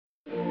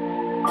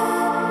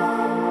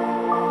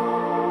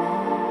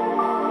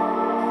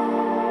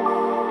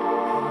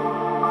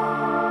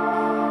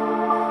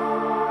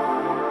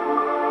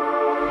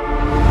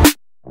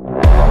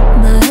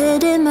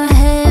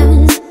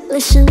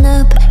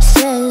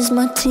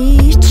was my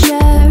teacher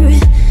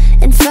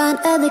in front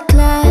of the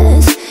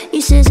class.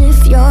 He says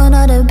if you're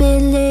not a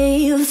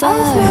believer,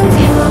 I'll love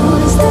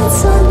you,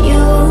 that's on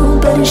you.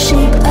 Better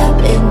shape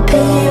up and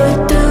pay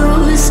your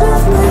dues.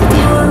 I'll love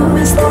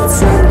you,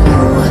 that's on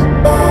you.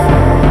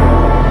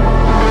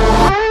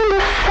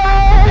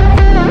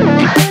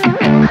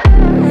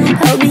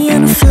 I'll be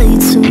on a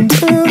flight soon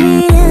to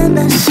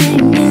Vienna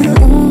singing,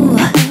 ooh.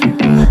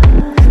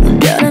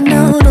 Gotta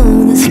know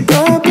all this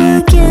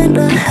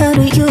propaganda, how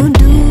do you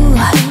do?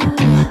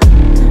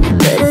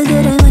 Better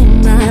that I learn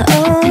my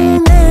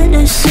own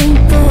medicine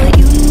for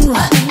you.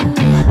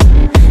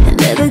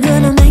 Never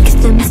gonna make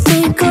them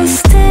think or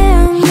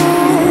stand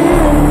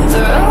there.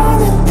 For all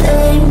the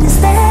things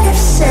that I've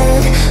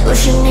said,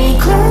 pushing me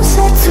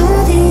closer to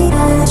the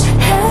edge.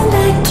 And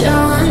I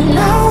don't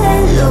know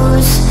that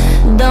lose,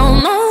 don't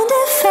mind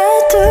if I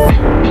do.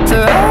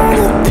 For all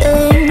the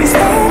things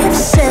that I've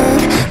said,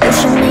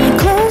 pushing me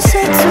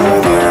closer to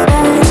the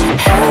edge.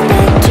 And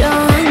I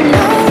don't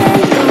know that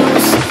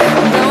lose,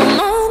 don't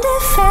mind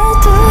if I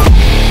do.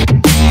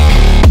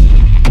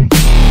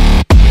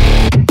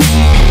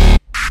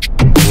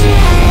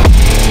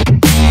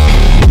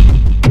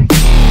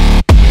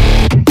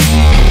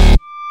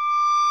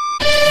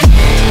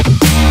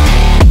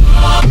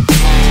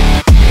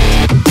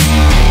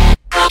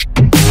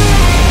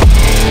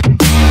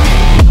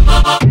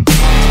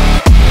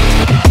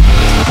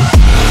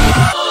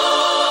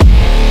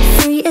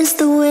 Free as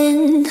the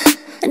wind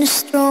and as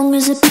strong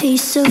as a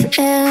piece of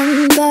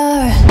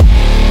amber.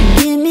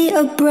 Give me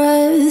a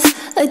breath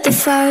like the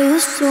fire you'll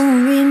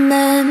soon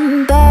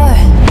remember.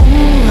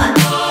 Ooh.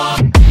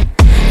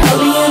 I'll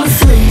be on the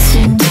fleet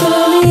soon to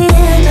the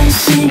end. I'm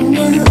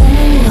singing,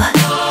 ooh.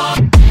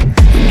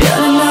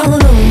 Gotta know all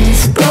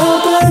this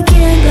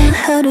propaganda,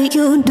 how do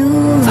you do?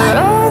 For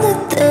all the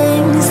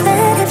things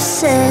that I've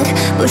said,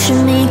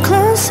 pushing me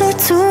closer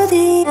to